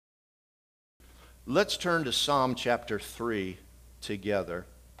Let's turn to Psalm chapter 3 together.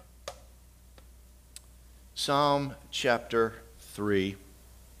 Psalm chapter 3.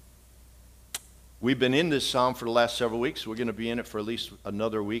 We've been in this psalm for the last several weeks. We're going to be in it for at least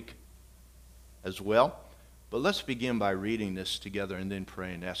another week as well. But let's begin by reading this together and then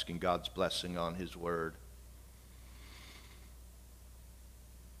praying, asking God's blessing on His word.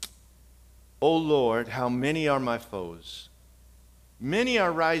 O Lord, how many are my foes? Many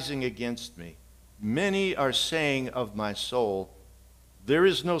are rising against me. Many are saying of my soul, there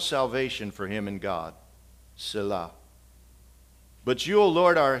is no salvation for him in God. Selah. But you, O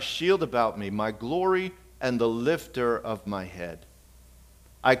Lord, are a shield about me, my glory and the lifter of my head.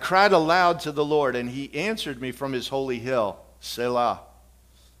 I cried aloud to the Lord, and He answered me from His holy hill. Selah.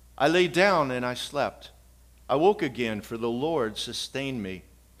 I lay down and I slept. I woke again, for the Lord sustained me.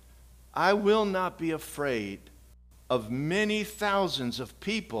 I will not be afraid of many thousands of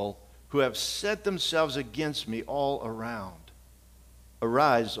people who have set themselves against me all around.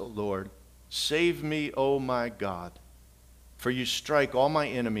 Arise, O Lord, save me, O my God, for you strike all my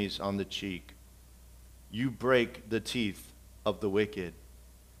enemies on the cheek. You break the teeth of the wicked.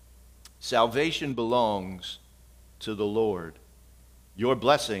 Salvation belongs to the Lord. Your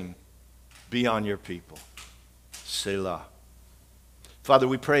blessing be on your people. Selah. Father,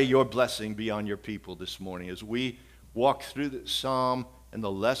 we pray your blessing be on your people this morning as we walk through the psalm and the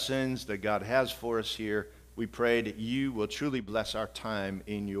lessons that God has for us here. We pray that you will truly bless our time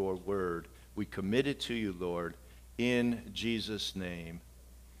in your word. We commit it to you, Lord, in Jesus' name.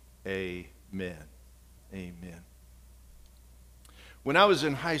 Amen. Amen. When I was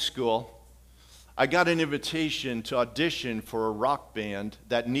in high school, I got an invitation to audition for a rock band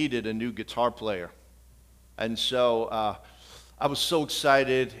that needed a new guitar player. And so I was so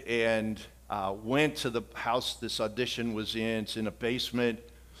excited and went to the house this audition was in. It's in a basement.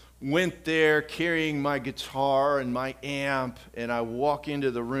 Went there carrying my guitar and my amp, and I walk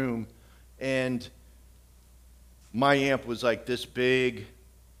into the room, and my amp was like this big,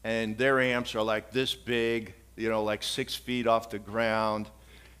 and their amps are like this big, like 6 feet off the ground.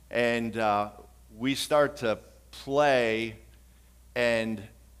 And we start to play, and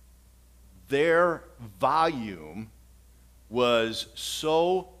their volume was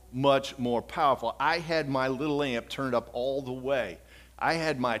so much more powerful. I had my little amp turned up all the way. I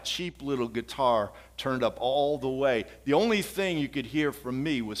had my cheap little guitar turned up all the way. The only thing you could hear from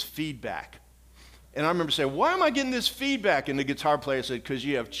me was feedback. And I remember saying, why am I getting this feedback? And the guitar player said, because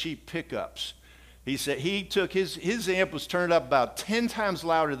you have cheap pickups. He said he took his amp was turned up about 10 times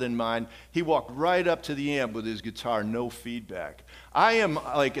louder than mine. He walked right up to the amp with his guitar, no feedback. I am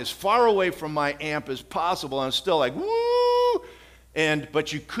like as far away from my amp as possible. I'm still like, woo!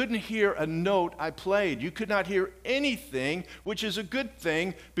 But you couldn't hear a note I played. You could not hear anything, which is a good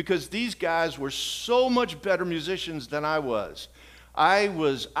thing because these guys were so much better musicians than I was. I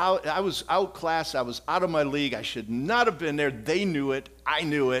was outclassed. I was out of my league. I should not have been there. They knew it. I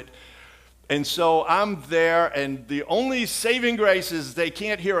knew it. And so I'm there, and the only saving grace is they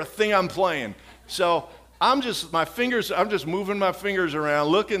can't hear a thing I'm playing. So I'm just moving my fingers around,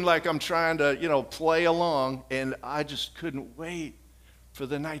 looking like I'm trying to, play along, and I just couldn't wait for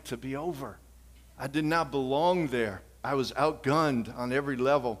the night to be over. I did not belong there. I was outgunned on every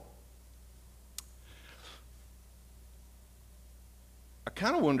level. I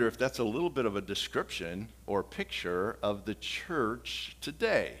kind of wonder if that's a little bit of a description or picture of the church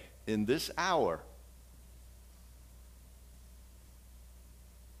today, in this hour.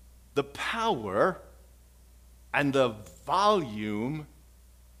 The power and the volume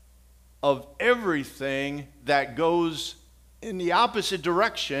of everything that goes in the opposite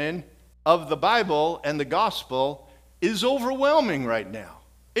direction of the Bible and the gospel is overwhelming right now.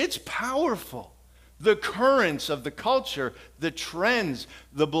 It's powerful. The currents of the culture, the trends,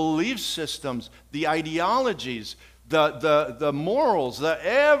 the belief systems, the ideologies, the morals,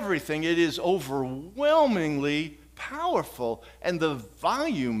 everything, it is overwhelmingly powerful. And the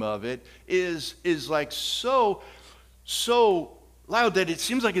volume of it is like so loud that it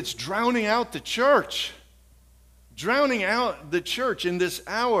seems like it's drowning out the church. Drowning out the church in this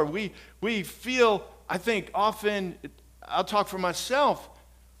hour. We feel, I think often, I'll talk for myself,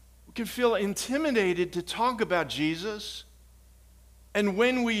 we can feel intimidated to talk about Jesus. And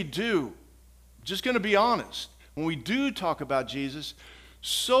when we do, just going to be honest, when we do talk about Jesus,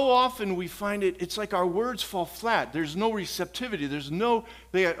 so often we find it's like our words fall flat. There's no receptivity. There's no,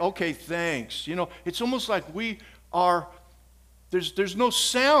 okay, thanks. It's almost like there's no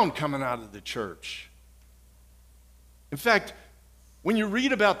sound coming out of the church. In fact, when you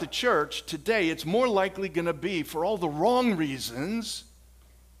read about the church today, it's more likely going to be, for all the wrong reasons,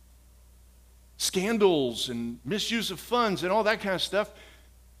 scandals and misuse of funds and all that kind of stuff,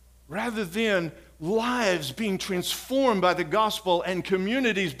 rather than lives being transformed by the gospel and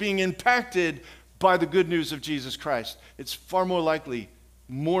communities being impacted by the good news of Jesus Christ. It's far more likely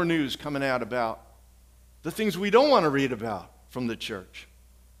more news coming out about the things we don't want to read about from the church.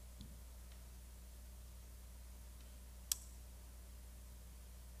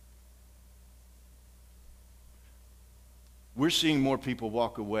 We're seeing more people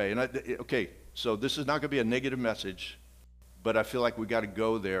walk away. And so this is not going to be a negative message, but I feel like we got to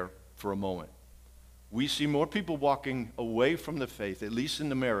go there for a moment. We see more people walking away from the faith, at least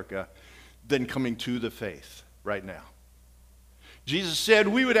in America, than coming to the faith right now. Jesus said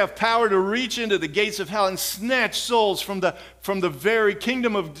we would have power to reach into the gates of hell and snatch souls from the very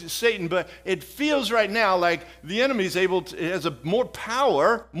kingdom of Satan. But it feels right now like the enemy has more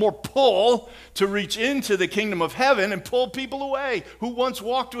power, more pull to reach into the kingdom of heaven and pull people away who once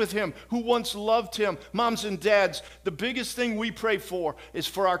walked with him, who once loved him. Moms and dads, the biggest thing we pray for is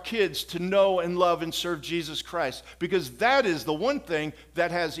for our kids to know and love and serve Jesus Christ, because that is the one thing that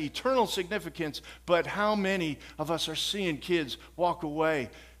has eternal significance. But how many of us are seeing kids walk away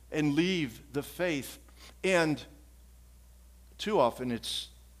and leave the faith? And too often it's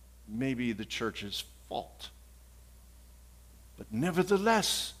maybe the church's fault. But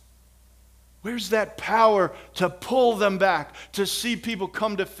nevertheless, where's that power to pull them back, to see people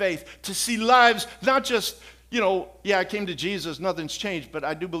come to faith, to see lives not just, I came to Jesus, nothing's changed, but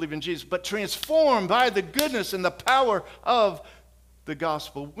I do believe in Jesus, but transformed by the goodness and the power of the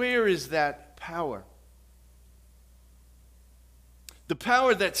gospel? Where is that power? The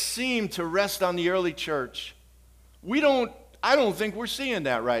power that seemed to rest on the early church, I don't think we're seeing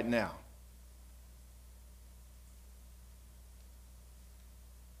that right now.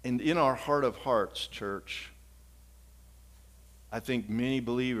 And in our heart of hearts, church, I think many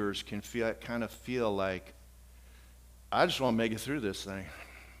believers can feel like, I just want to make it through this thing.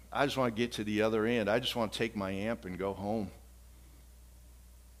 I just want to get to the other end. I just want to take my amp and go home.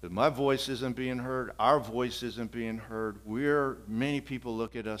 But my voice isn't being heard. Our voice isn't being heard. Many people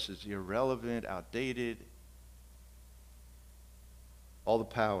look at us as irrelevant, outdated. All the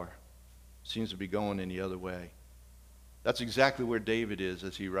power seems to be going in the other way. That's exactly where David is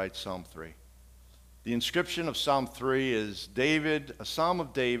as he writes Psalm 3. The inscription of Psalm 3 is a Psalm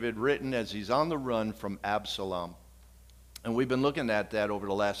of David written as he's on the run from Absalom. And we've been looking at that over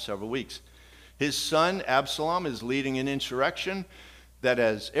the last several weeks. His son, Absalom, is leading an insurrection that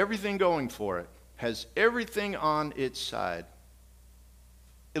has everything going for it, has everything on its side.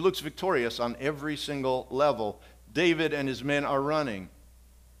 It looks victorious on every single level. David and his men are running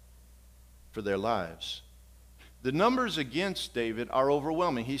for their lives. The numbers against David are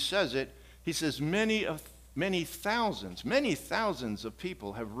overwhelming. He says it. He says many thousands of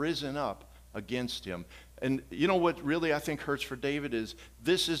people have risen up against him. And you know what really I think hurts for David is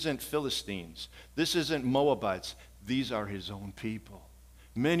this isn't Philistines. This isn't Moabites. These are his own people.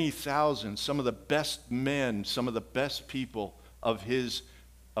 Many thousands, some of the best men, some of the best people of his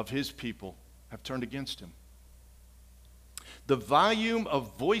people have turned against him. The volume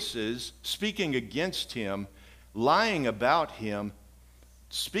of voices speaking against him, lying about him,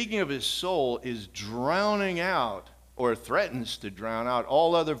 speaking of his soul, is drowning out, or threatens to drown out,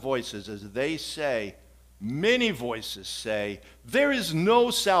 all other voices as they say, many voices say, there is no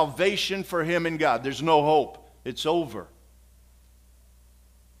salvation for him in God. There's no hope. It's over.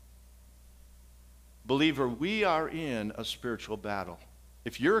 Believer, we are in a spiritual battle.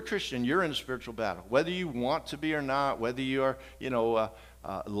 If you're a Christian, you're in a spiritual battle. Whether you want to be or not, whether you are,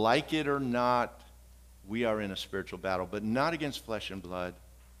 like it or not, we are in a spiritual battle. But not against flesh and blood,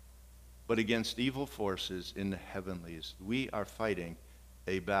 but against evil forces in the heavenlies. We are fighting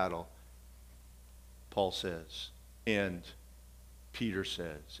a battle, Paul says, and Peter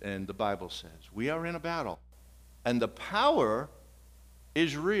says, and the Bible says. We are in a battle. And the power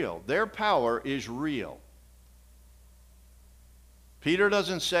is real. Their power is real. Peter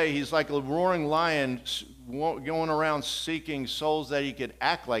doesn't say he's like a roaring lion going around seeking souls that he could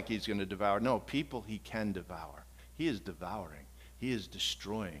act like he's going to devour. No, people he can devour. He is devouring. He is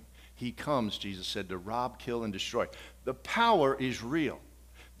destroying. He comes, Jesus said, to rob, kill, and destroy. The power is real.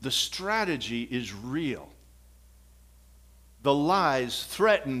 The strategy is real. The lies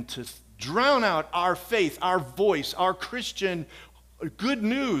threaten to drown out our faith, our voice, our Christian good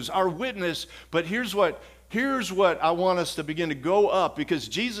news, our witness. But here's what I want us to begin to go up, because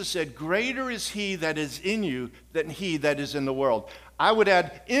Jesus said, greater is he that is in you than he that is in the world. I would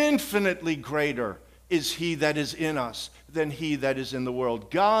add, infinitely greater is he that is in us than he that is in the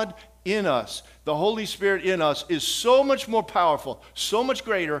world. God in us, the Holy Spirit in us, is so much more powerful, so much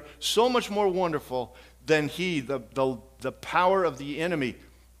greater, so much more wonderful than the power of the enemy.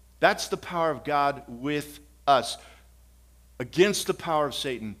 That's the power of God with us against the power of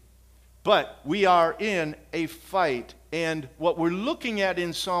Satan. But we are in a fight, and what we're looking at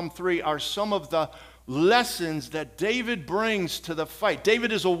in Psalm 3 are some of the lessons that David brings to the fight.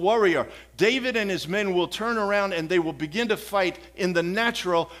 David is a warrior. David and his men will turn around and they will begin to fight in the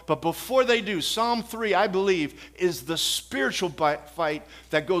natural, but before they do, Psalm 3, I believe, is the spiritual fight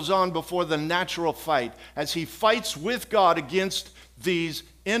that goes on before the natural fight, as he fights with God against these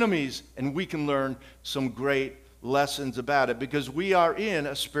enemies, and we can learn some great lessons about it because we are in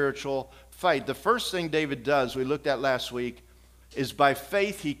a spiritual fight. The first thing David does, we looked at last week, is by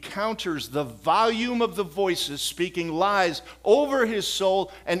faith he counters the volume of the voices speaking lies over his soul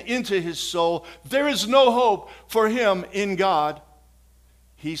and into his soul. There is no hope for him in God.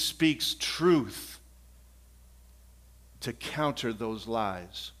 He speaks truth to counter those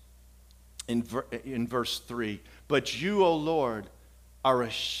lies. In verse 3, but you, O Lord, are a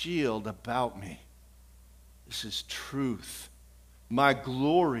shield about me. This is truth. My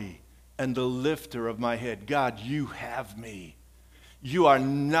glory and the lifter of my head. God, you have me. You are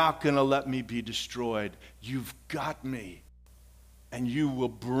not going to let me be destroyed. You've got me. And you will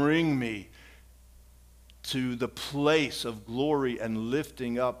bring me to the place of glory and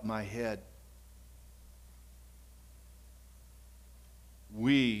lifting up my head.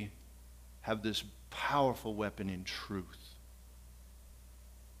 We have this powerful weapon in truth.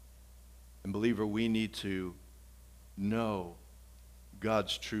 And believer, we need to know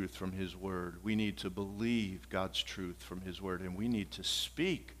God's truth from his word. We need to believe God's truth from his word, and we need to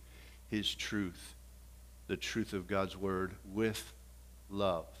speak his truth, the truth of God's word, with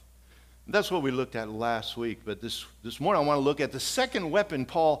love. And that's what we looked at last week, but this morning I want to look at the second weapon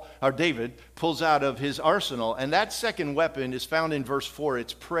David pulls out of his arsenal, and that second weapon is found in verse 4.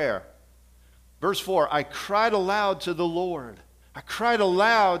 It's prayer. Verse 4, I cried aloud to the Lord. I cried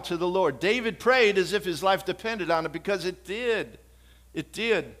aloud to the Lord. David prayed as if his life depended on it, because it did. It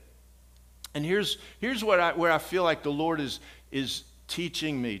did. And here's where I feel like the Lord is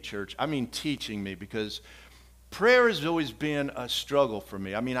teaching me, church. I mean teaching me, because prayer has always been a struggle for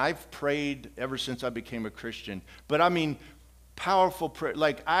me. I mean, I've prayed ever since I became a Christian. But I mean, powerful prayer.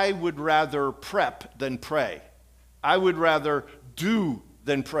 Like, I would rather prep than pray. I would rather do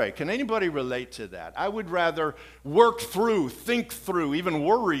than pray. Can anybody relate to that? I would rather work through, think through, even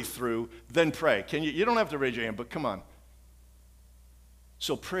worry through than pray. Can you? You don't have to raise your hand, but come on.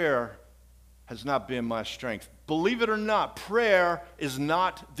 So prayer has not been my strength. Believe it or not, prayer is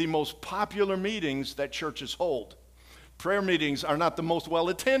not the most popular meetings that churches hold. Prayer meetings are not the most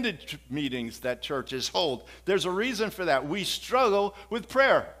well-attended meetings that churches hold. There's a reason for that. We struggle with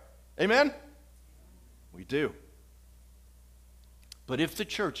prayer. Amen? We do. But if the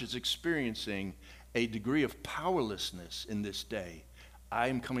church is experiencing a degree of powerlessness in this day, I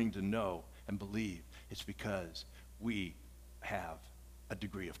am coming to know and believe it's because we have a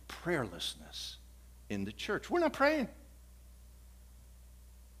degree of prayerlessness in the church. We're not praying.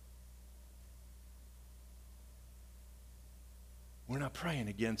 We're not praying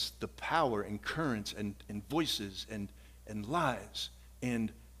against the power and currents and voices and lies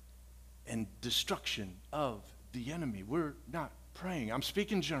and destruction of the enemy. We're not praying. I'm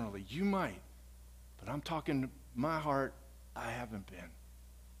speaking generally. You might. But I'm talking my heart. I haven't been.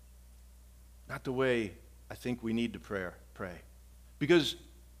 Not the way I think we need to pray. Because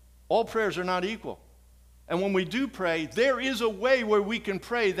all prayers are not equal. And when we do pray, there is a way where we can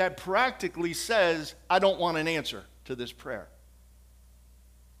pray that practically says, I don't want an answer to this prayer.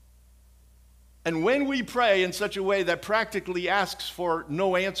 And when we pray in such a way that practically asks for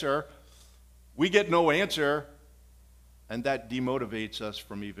no answer, we get no answer, and that demotivates us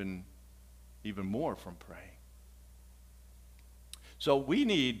from even more from praying. So we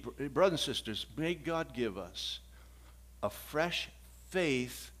need, brothers and sisters, may God give us a fresh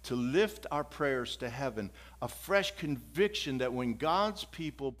faith to lift our prayers to heaven, a fresh conviction that when God's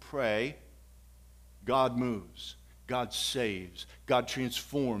people pray, God moves, God saves, God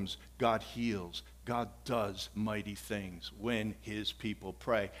transforms, God heals, God does mighty things when his people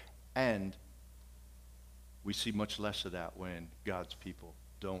pray. And we see much less of that when God's people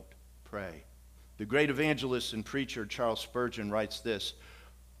don't pray. The great evangelist and preacher Charles Spurgeon writes this: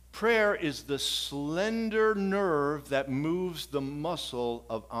 prayer is the slender nerve that moves the muscle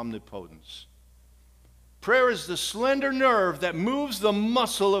of omnipotence. Prayer is the slender nerve that moves the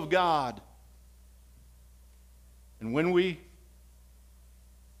muscle of God. And when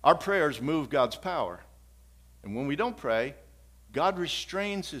our prayers move God's power. And when we don't pray, God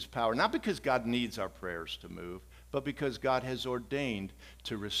restrains his power, not because God needs our prayers to move, but because God has ordained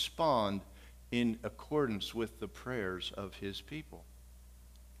to respond in accordance with the prayers of his people.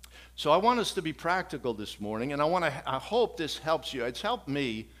 So I want us to be practical this morning, and I hope this helps you. It's helped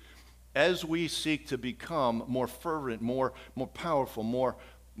me as we seek to become more fervent, more powerful,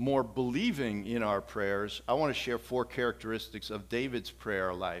 more believing in our prayers. I want to share 4 characteristics of David's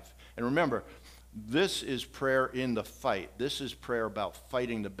prayer life. And remember, this is prayer in the fight. This is prayer about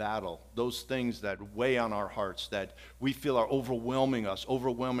fighting the battle. Those things that weigh on our hearts, that we feel are overwhelming us,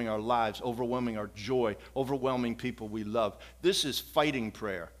 overwhelming our lives, overwhelming our joy, overwhelming people we love. This is fighting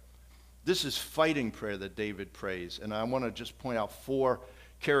prayer. This is fighting prayer that David prays. And I want to just point out 4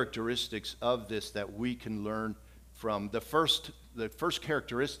 characteristics of this that we can learn from. The first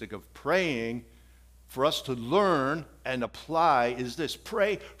characteristic of praying for us to learn and apply is this: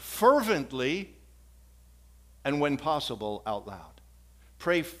 pray fervently and when possible out loud.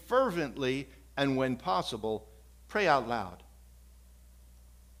 Pray fervently and when possible, pray out loud.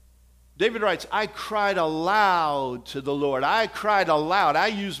 David writes, I cried aloud to the Lord. I cried aloud. I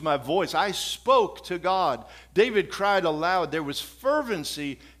used my voice. I spoke to God. David cried aloud. There was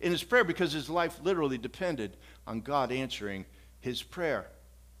fervency in his prayer because his life literally depended on God answering his prayer.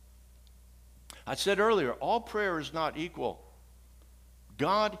 I said earlier, all prayer is not equal.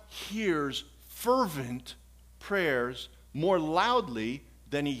 God hears fervent prayers more loudly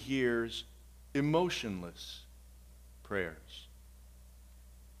than he hears emotionless prayers.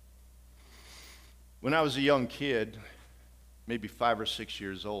 When I was a young kid, maybe 5 or 6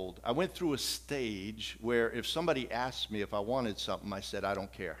 years old, I went through a stage where if somebody asked me if I wanted something, I said, I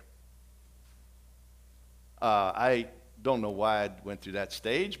don't care. I don't know why I went through that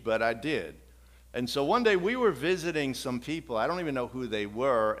stage, but I did. And so one day we were visiting some people. I don't even know who they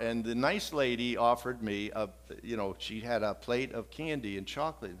were. And the nice lady offered me, she had a plate of candy and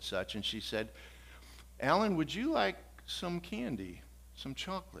chocolate and such. And she said, Alan, would you like some candy, some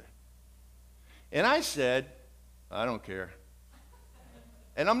chocolate? And I said, I don't care.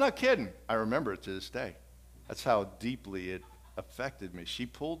 And I'm not kidding. I remember it to this day. That's how deeply it affected me. She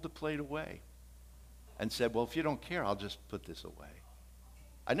pulled the plate away and said, well, if you don't care, I'll just put this away.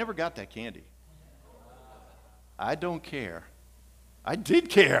 I never got that candy. I don't care. I did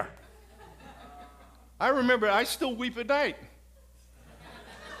care. I remember, I still weep at night.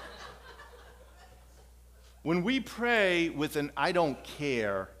 When we pray with an I don't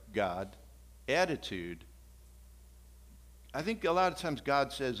care, God, attitude, I think a lot of times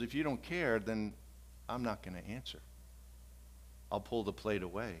God says, if you don't care, then I'm not going to answer. I'll pull the plate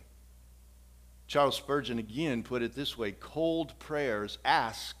away. Charles Spurgeon again put it this way: cold prayers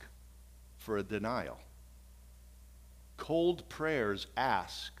ask for a denial. Cold prayers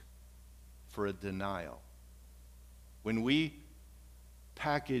ask for a denial. When we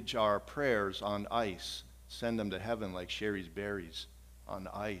package our prayers on ice, send them to heaven like Sherry's berries on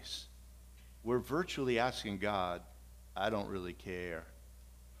ice, we're virtually asking God, I don't really care.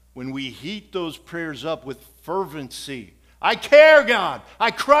 When we heat those prayers up with fervency, I care, God.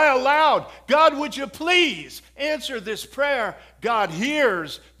 I cry aloud. God, would you please answer this prayer? God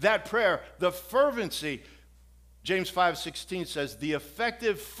hears that prayer. The fervency. James 5:16 says, the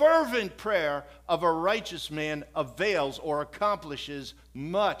effective, fervent prayer of a righteous man avails or accomplishes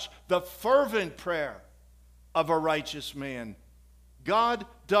much. The fervent prayer of a righteous man. God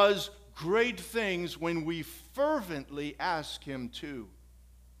does great things when we fervently ask him to.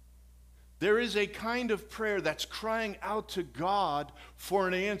 There is a kind of prayer that's crying out to God for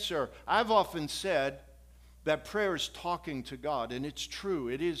an answer. I've often said that prayer is talking to God, and it's true.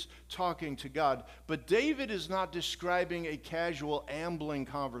 It is talking to God. But David is not describing a casual, ambling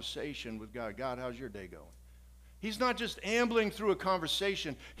conversation with God. God, how's your day going? He's not just ambling through a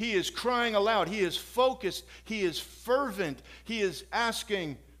conversation. He is crying aloud. He is focused. He is fervent. He is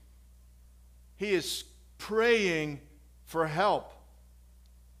asking. He is praying for help.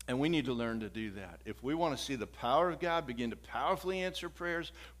 And we need to learn to do that. If we want to see the power of God begin to powerfully answer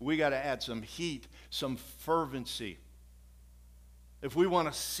prayers, we got to add some heat, some fervency. If we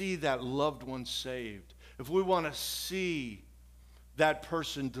want to see that loved one saved, if we want to see that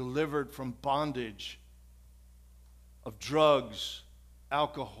person delivered from bondage of drugs,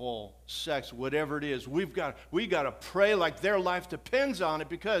 alcohol, sex, whatever it is, we got to pray like their life depends on it,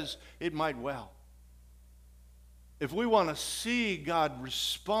 because it might well. If we want to see God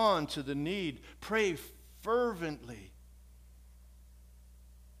respond to the need, pray fervently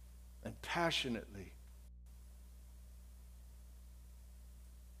and passionately.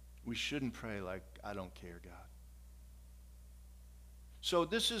 We shouldn't pray like, I don't care, God. So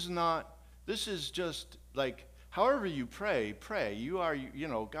this is just like However you pray, pray.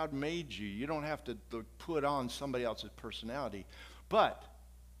 God made you. You don't have to put on somebody else's personality. But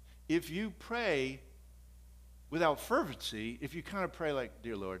if you pray without fervency, if you kind of pray like,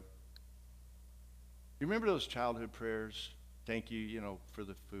 dear Lord, you remember those childhood prayers? Thank you, for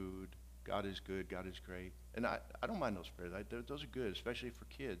the food. God is good. God is great. And I don't mind those prayers. Those are good, especially for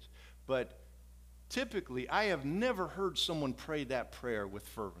kids. But typically, I have never heard someone pray that prayer with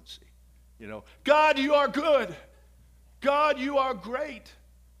fervency. God, you are good. God, you are great.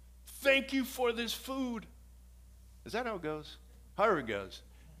 Thank you for this food. Is that how it goes? However it goes.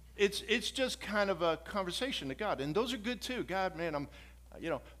 It's just kind of a conversation to God. And those are good too. God, man,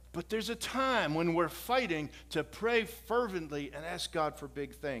 but there's a time when we're fighting to pray fervently and ask God for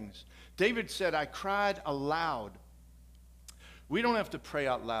big things. David said, I cried aloud. We don't have to pray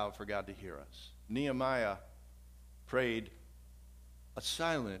out loud for God to hear us. Nehemiah prayed a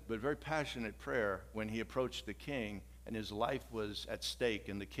silent but very passionate prayer when he approached the king and his life was at stake.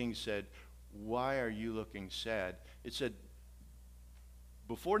 And the king said, why are you looking sad? It said,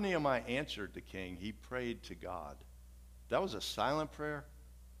 before Nehemiah answered the king, he prayed to God. That was a silent prayer,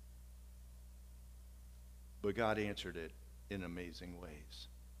 but God answered it in amazing ways.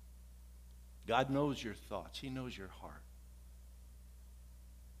 God knows your thoughts. He knows your heart.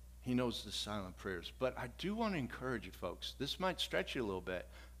 He knows the silent prayers. But I do want to encourage you, folks. This might stretch you a little bit.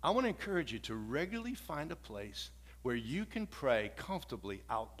 I want to encourage you to regularly find a place where you can pray comfortably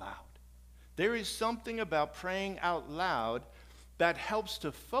out loud. There is something about praying out loud that helps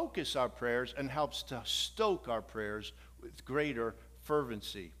to focus our prayers and helps to stoke our prayers with greater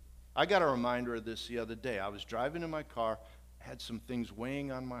fervency. I got a reminder of this the other day. I was driving in my car, had some things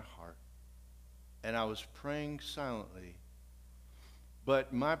weighing on my heart, and I was praying silently.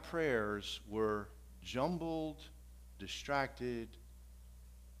 But my prayers were jumbled, distracted,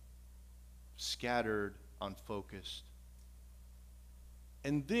 scattered, unfocused.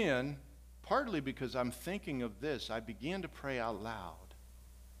 And then, partly because I'm thinking of this, I began to pray out loud.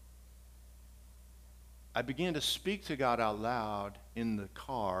 I began to speak to God out loud in the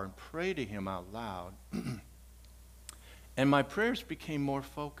car and pray to him out loud. And my prayers became more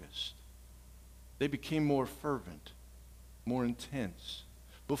focused. They became more fervent, more intense.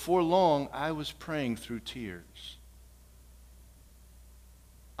 Before long, I was praying through tears.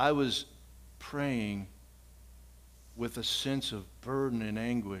 I was praying with a sense of burden and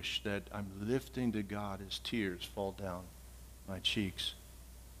anguish that I'm lifting to God as tears fall down my cheeks.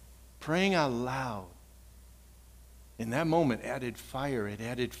 Praying out loud in that moment added fire, it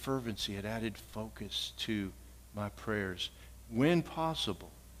added fervency, it added focus to my prayers. When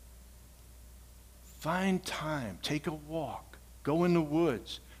possible, find time, take a walk, go in the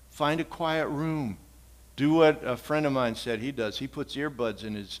woods, find a quiet room. Do what a friend of mine said he does. He puts earbuds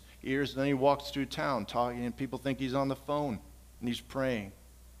in his ears and then he walks through town talking, and people think he's on the phone and he's praying.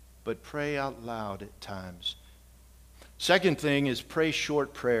 But pray out loud at times. Second thing is pray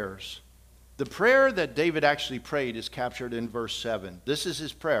short prayers. The prayer that David actually prayed is captured in verse 7. This is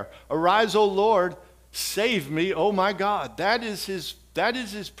his prayer. Arise, O Lord, save me, O my God. That is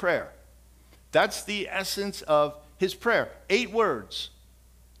his prayer. That's the essence of his prayer. 8 words.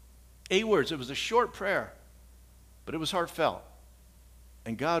 8 words. It was a short prayer, but it was heartfelt.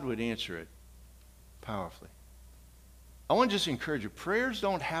 And God would answer it powerfully. I want to just encourage you, prayers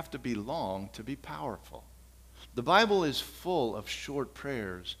don't have to be long to be powerful. The Bible is full of short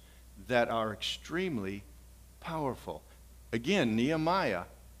prayers that are extremely powerful. Again, Nehemiah,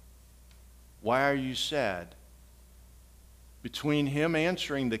 why are you sad? Between him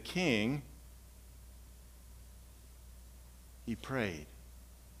answering the king, he prayed.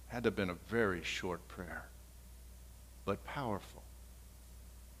 Had to have been a very short prayer, but powerful.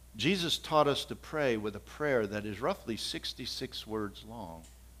 Jesus taught us to pray with a prayer that is roughly 66 words long.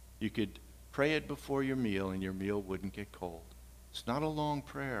 You could pray it before your meal and your meal wouldn't get cold. It's not a long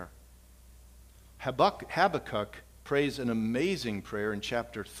prayer. Habakkuk prays an amazing prayer in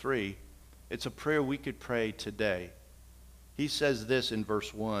chapter 3. It's a prayer we could pray today. He says this in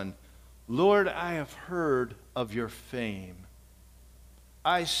verse 1, Lord, I have heard of your fame.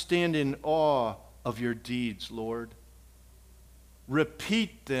 I stand in awe of your deeds, Lord.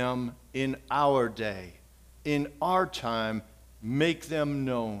 Repeat them in our day. In our time, make them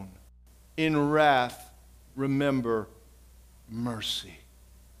known. In wrath, remember mercy.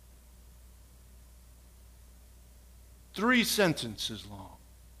 3 sentences long.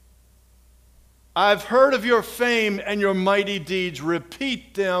 I've heard of your fame and your mighty deeds.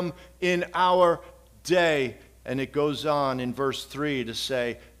 Repeat them in our day. And it goes on in verse 3 to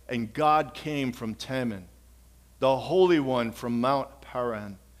say, and God came from Teman, the Holy One from Mount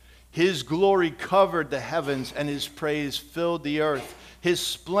Paran. His glory covered the heavens, and his praise filled the earth. His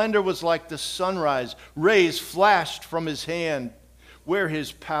splendor was like the sunrise. Rays flashed from his hand where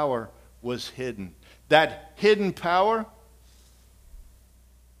his power was hidden. That hidden power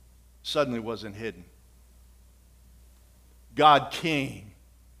suddenly wasn't hidden. God came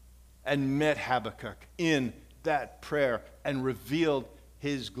and met Habakkuk in that prayer and revealed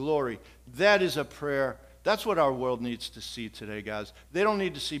his glory. That is a prayer. That's what our world needs to see today, guys. They don't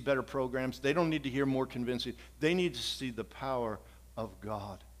need to see better programs. They don't need to hear more convincing. They need to see the power of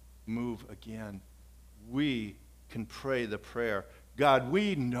God move again. We can pray the prayer. God,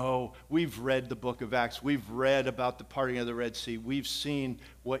 we know, we've read the book of Acts. We've read about the parting of the Red Sea. We've seen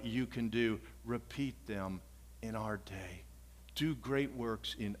what you can do. Repeat them in our day. Do great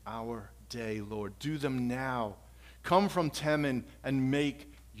works in our day, Lord. Do them now. Come from Teman and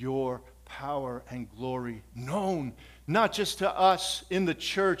make your power and glory known, not just to us in the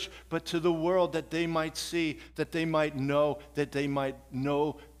church, but to the world, that they might see, that they might know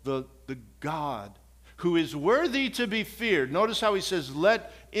the God who is worthy to be feared. Notice how he says,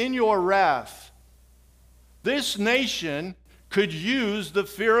 let in your wrath. This nation could use the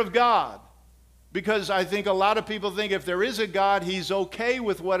fear of God. Because I think a lot of people think if there is a God, he's okay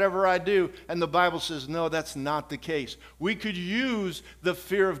with whatever I do. And the Bible says, no, that's not the case. We could use the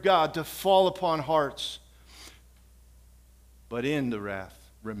fear of God to fall upon hearts. But in the wrath,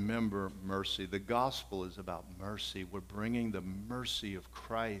 remember mercy. The gospel is about mercy. We're bringing the mercy of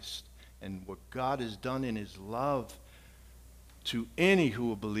Christ and what God has done in his love to any who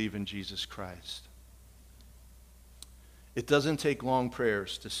will believe in Jesus Christ. It doesn't take long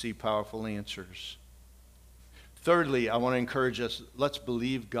prayers to see powerful answers. Thirdly, I want to encourage us, let's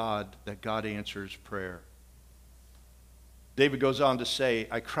believe God, that God answers prayer. David goes on to say,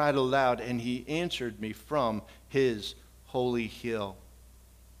 I cried aloud and he answered me from his holy hill.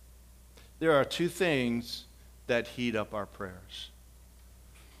 There are two things that heat up our prayers.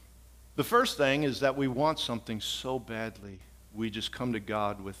 The first thing is that we want something so badly, we just come to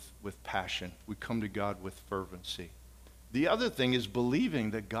God with passion. We come to God with fervency. The other thing is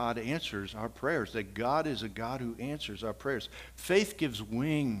believing that God answers our prayers, that God is a God who answers our prayers. Faith gives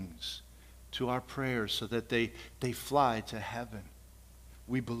wings to our prayers so that they fly to heaven.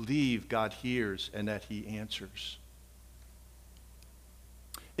 We believe God hears and that he answers.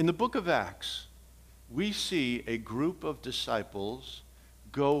 In the book of Acts, we see a group of disciples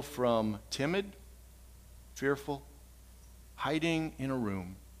go from timid, fearful, hiding in a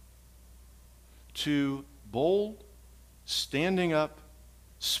room, to bold, standing up,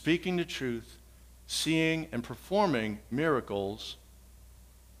 speaking the truth, seeing and performing miracles,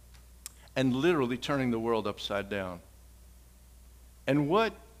 and literally turning the world upside down. And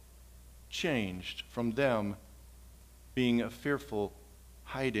what changed from them being a fearful,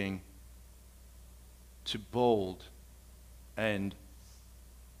 hiding, to bold and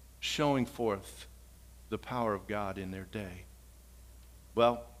showing forth the power of God in their day?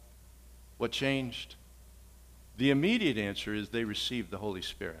 Well, what changed? The immediate answer is they received the Holy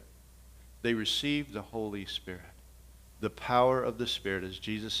Spirit. They received the Holy Spirit. The power of the Spirit, as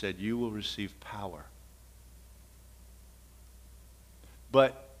Jesus said, you will receive power.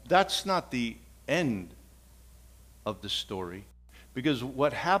 But that's not the end of the story, because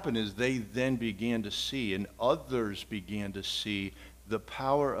what happened is they then began to see, and others began to see, the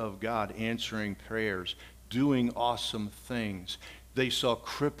power of God answering prayers, doing awesome things. They saw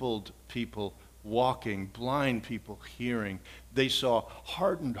crippled people walking, blind people hearing. They saw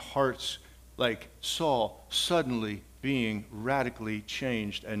hardened hearts like Saul suddenly being radically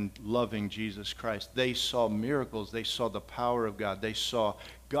changed and loving Jesus Christ. They saw miracles. They saw the power of God. They saw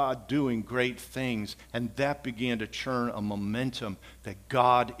God doing great things, and that began to churn a momentum that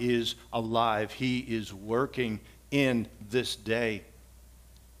God is alive. He is working in this day.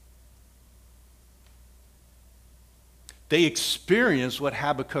 They experienced what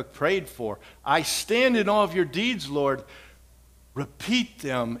Habakkuk prayed for. I stand in awe of your deeds, Lord. Repeat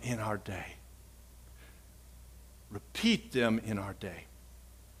them in our day. Repeat them in our day.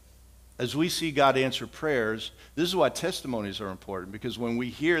 As we see God answer prayers, this is why testimonies are important, because when we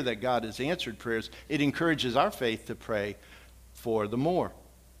hear that God has answered prayers, it encourages our faith to pray for the more.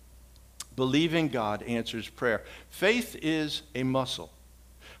 Believing God answers prayer. Faith is a muscle.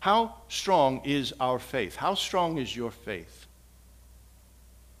 How strong is our faith? How strong is your faith?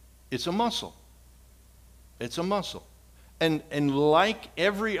 It's a muscle. It's a muscle. And like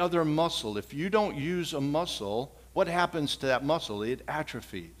every other muscle, if you don't use a muscle, what happens to that muscle? It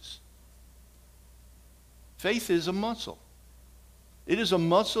atrophies. Faith is a muscle. It is a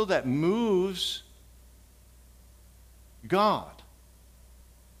muscle that moves God.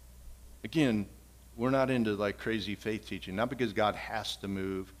 Again, we're not into like crazy faith teaching, not because God has to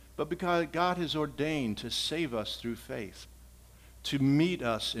move, but because God has ordained to save us through faith, to meet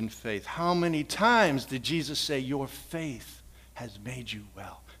us in faith. How many times did Jesus say, your faith has made you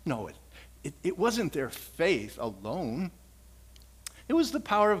well? No, it wasn't their faith alone. It was the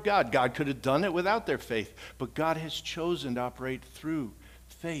power of God. God could have done it without their faith, but God has chosen to operate through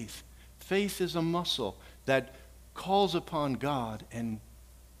faith. Faith is a muscle that calls upon God and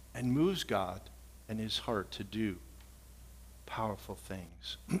moves God and his heart to do powerful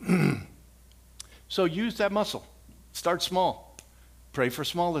things. So use that muscle. Start small. Pray for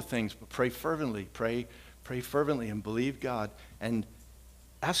smaller things, but pray fervently. Pray fervently and believe God. And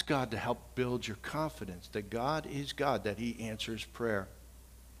ask God to help build your confidence that God is God, that he answers prayer.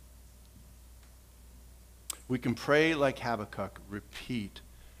 We can pray like Habakkuk, repeat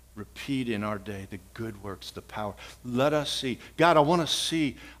in our day the good works, the power. Let us see. God, I want to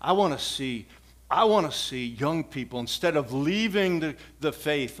see young people, instead of leaving the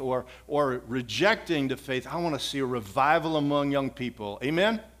faith or rejecting the faith, I want to see a revival among young people.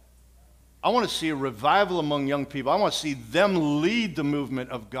 Amen? I want to see a revival among young people. I want to see them lead the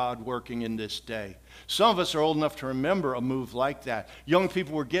movement of God working in this day. Some of us are old enough to remember a move like that. Young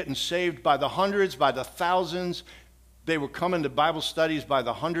people were getting saved by the hundreds, by the thousands. They were coming to Bible studies by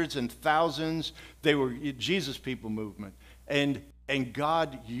the hundreds and thousands. They were Jesus people movement. And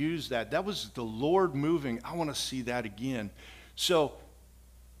God used that. That was the Lord moving. I want to see that again. So,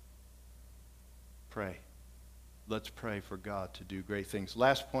 pray. Let's pray for God to do great things.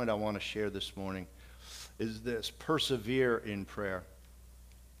 Last point I want to share this morning is this: persevere in prayer.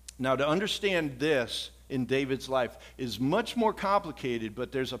 Now, to understand this in David's life is much more complicated,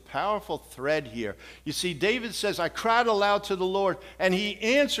 but there's a powerful thread here. You see, David says, I cried aloud to the Lord, and he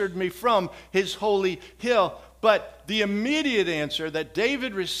answered me from his holy hill. But the immediate answer that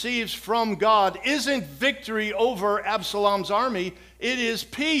David receives from God isn't victory over Absalom's army, it is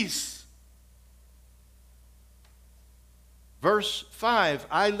peace. Verse 5,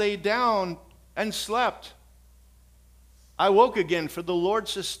 I lay down and slept. I woke again, for the Lord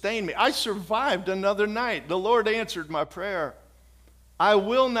sustained me. I survived another night. The Lord answered my prayer. I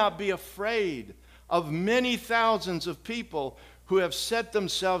will not be afraid of many thousands of people who have set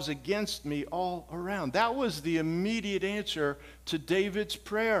themselves against me all around. That was the immediate answer to David's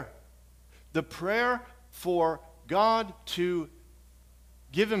prayer. The prayer for God to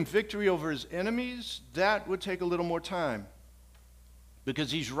give him victory over his enemies, that would take a little more time,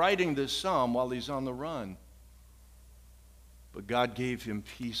 because he's writing this psalm while he's on the run. But God gave him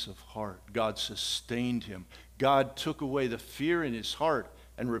peace of heart. God sustained him. God took away the fear in his heart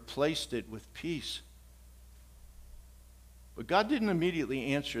and replaced it with peace. But God didn't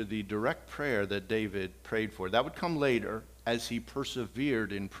immediately answer the direct prayer that David prayed for. That would come later as he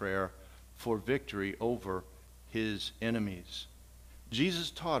persevered in prayer for victory over his enemies. Jesus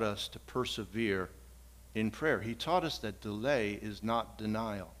taught us to persevere in prayer. He taught us that delay is not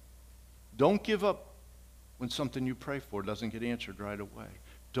denial. Don't give up when something you pray for doesn't get answered right away.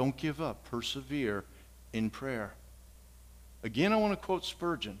 Don't give up. Persevere in prayer. Again, I want to quote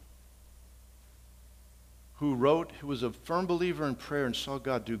Spurgeon, who was a firm believer in prayer and saw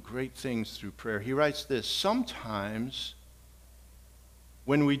God do great things through prayer. He writes this: sometimes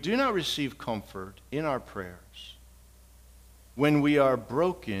when we do not receive comfort in our prayers, when we are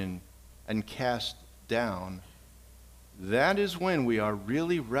broken and cast down, that is when we are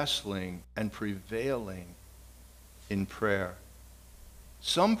really wrestling and prevailing in prayer.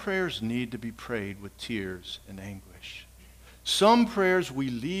 Some prayers need to be prayed with tears and anguish. Some prayers we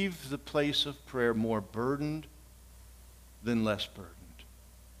leave the place of prayer more burdened than less burdened.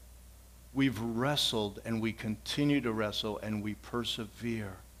 We've wrestled and we continue to wrestle and we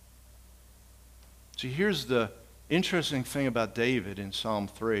persevere. So here's the interesting thing about David in Psalm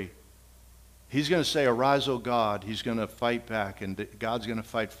 3. He's going to say, arise, O God. He's going to fight back, and God's going to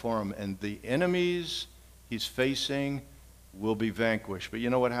fight for him. And the enemies he's facing will be vanquished. But you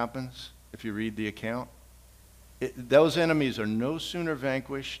know what happens if you read the account? Those enemies are no sooner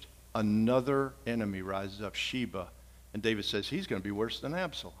vanquished, another enemy rises up, Sheba. And David says he's going to be worse than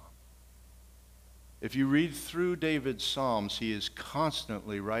Absalom. If you read through David's Psalms, he is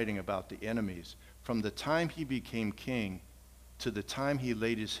constantly writing about the enemies. From the time he became king to the time he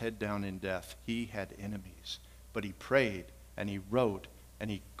laid his head down in death, he had enemies. But he prayed and he wrote and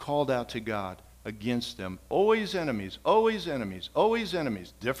he called out to God against them. Always enemies, always enemies, always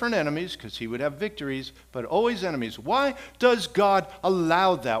enemies. Different enemies, because he would have victories, but always enemies. Why does God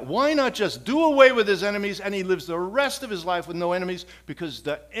allow that? Why not just do away with his enemies and he lives the rest of his life with no enemies? Because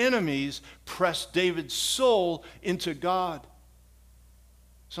the enemies pressed David's soul into God.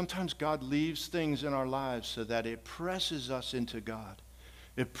 Sometimes God leaves things in our lives so that it presses us into God.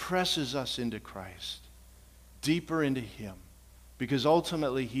 It presses us into Christ, deeper into Him. Because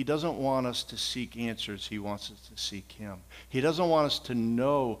ultimately, He doesn't want us to seek answers. He wants us to seek Him. He doesn't want us to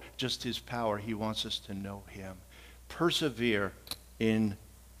know just His power. He wants us to know Him. Persevere in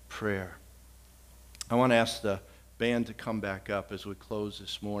prayer. I want to ask the band to come back up as we close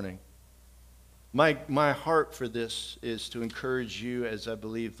this morning. My heart for this is to encourage you, as I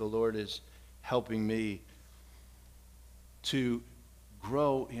believe the Lord is helping me, to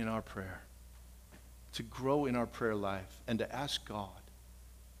grow in our prayer, to grow in our prayer life, and to ask God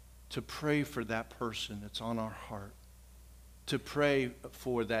to pray for that person that's on our heart, to pray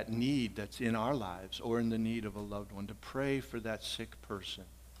for that need that's in our lives or in the need of a loved one, to pray for that sick person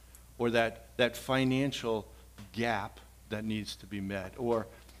or that financial gap that needs to be met, or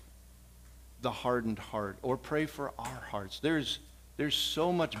the hardened heart, or pray for our hearts. There's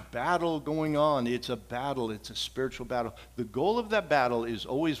so much battle going on. It's a battle. It's a spiritual battle. The goal of that battle is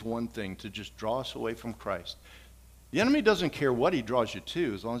always one thing, to just draw us away from Christ. The enemy doesn't care what he draws you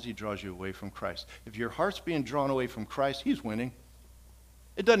to, as long as he draws you away from Christ. If your heart's being drawn away from Christ, he's winning.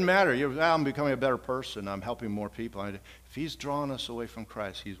 It doesn't matter. I'm becoming a better person. I'm helping more people. If he's drawing us away from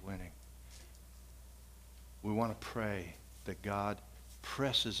Christ, he's winning. We want to pray that God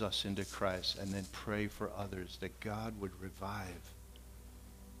presses us into Christ, and then pray for others that God would revive.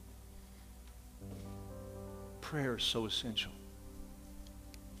 Prayer is so essential.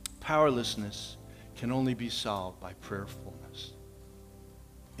 Powerlessness can only be solved by prayerfulness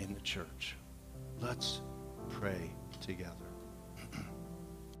in the church. Let's pray together.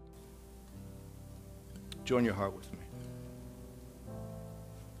 Join your heart with me.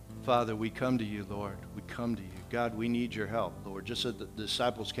 Father, we come to you, Lord. We come to you. God, we need your help, Lord. Just as the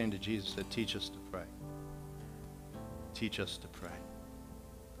disciples came to Jesus, said, teach us to pray. Teach us to pray.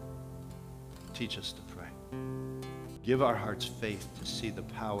 Teach us to pray. Give our hearts faith to see the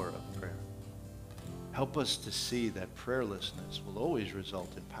power of prayer. Help us to see that prayerlessness will always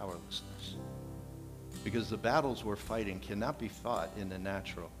result in powerlessness. Because the battles we're fighting cannot be fought in the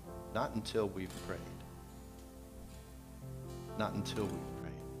natural, not until we've prayed. Not until we've prayed.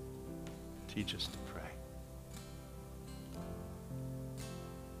 Teach us to pray.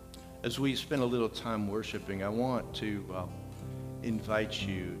 As we spend a little time worshiping, I want to invite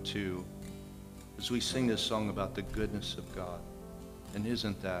you to, as we sing this song about the goodness of God, and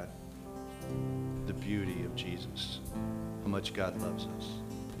isn't that the beauty of Jesus, how much God loves us.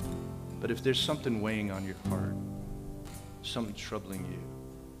 But if there's something weighing on your heart, something troubling you,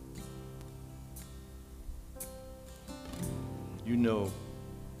 you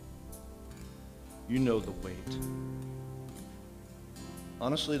know the weight.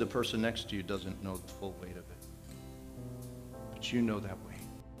 Honestly, the person next to you doesn't know the full weight of it. But you know that weight.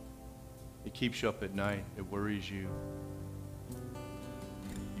 It keeps you up at night. It worries you.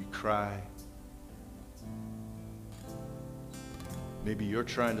 You cry. Maybe you're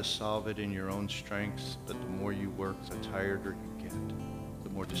trying to solve it in your own strengths, but the more you work, the tireder you get, the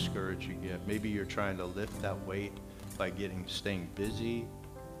more discouraged you get. Maybe you're trying to lift that weight by staying busy.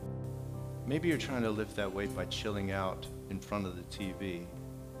 Maybe you're trying to lift that weight by chilling out in front of the TV.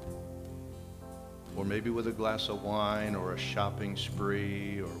 Or maybe with a glass of wine or a shopping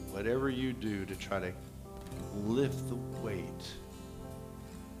spree or whatever you do to try to lift the weight.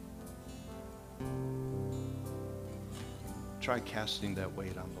 Try casting that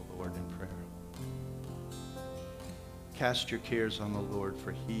weight on the Lord in prayer. Cast your cares on the Lord,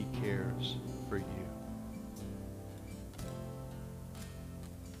 for He cares for you.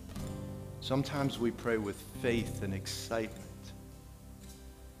 Sometimes we pray with faith and excitement.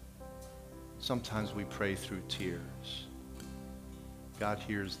 Sometimes we pray through tears. God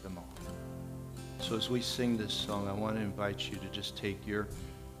hears them all. So as we sing this song, I want to invite you to just take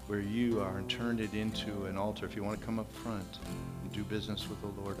where you are and turn it into an altar. If you want to come up front and do business with the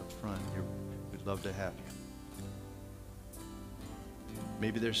Lord up front, we'd love to have you.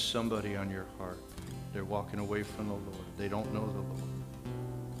 Maybe there's somebody on your heart. They're walking away from the Lord. They don't know the Lord.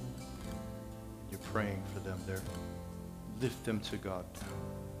 You're praying for them. Lift them to God now.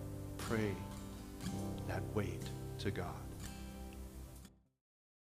 Pray that weight to God.